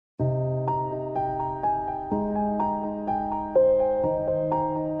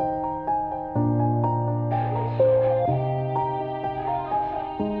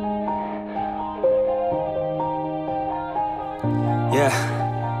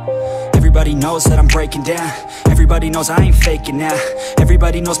Everybody knows that I'm breaking down. Everybody knows I ain't faking now.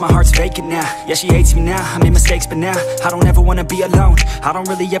 Everybody knows my heart's vacant now. Yeah, she hates me now, I made mistakes but now I don't ever wanna be alone. I don't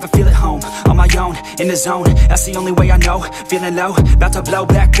really ever feel at home. On my own, in the zone, that's the only way I know. Feeling low, about to blow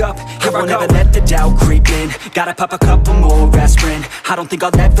back up. Here I won't ever let the doubt creep in. Gotta pop a couple more aspirin. I don't think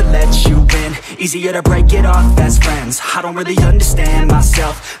I'll ever let you in. Easier to break it off as friends. I don't really understand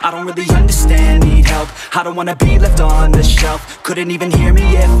myself. I don't really understand, need help. I don't wanna be left on the shelf. Couldn't even hear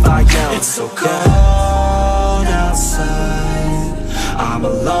me if I yelled. It's so cold outside, I'm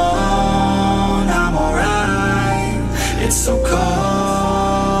alone, I'm alright. It's so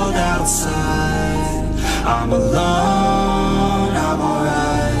cold outside, I'm alone, I'm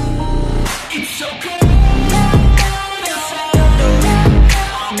alright. It's so cold.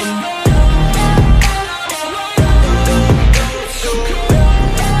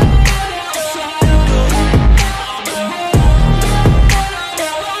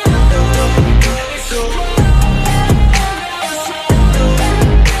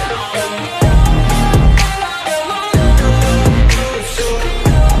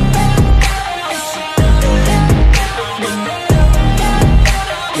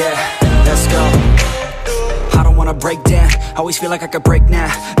 Break down, always feel like I could break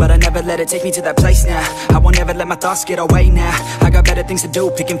now, but I never let it take me to that place now. I won't ever let my thoughts get away now. I got better things to do,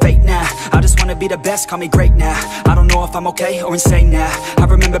 picking fate now. I just wanna be the best, call me great now. I don't know if I'm okay or insane now. I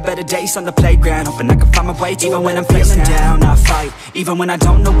remember better days on the playground, hoping I can find my way. Even when I'm feeling down, I fight. Even when I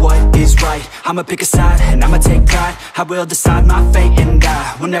don't know what is right, I'ma pick a side and I'ma take pride. I will decide my fate and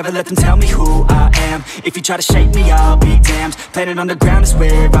I will never let them tell me who I am. If you try to shake me, I'll be damned. Planet on the ground is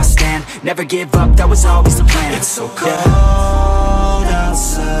where I stand. Never give up, that was always the plan. It's so cold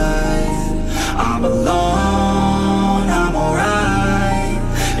outside, I'm alone, I'm alright.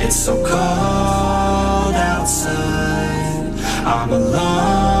 It's so cold outside, I'm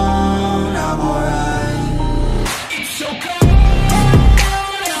alone.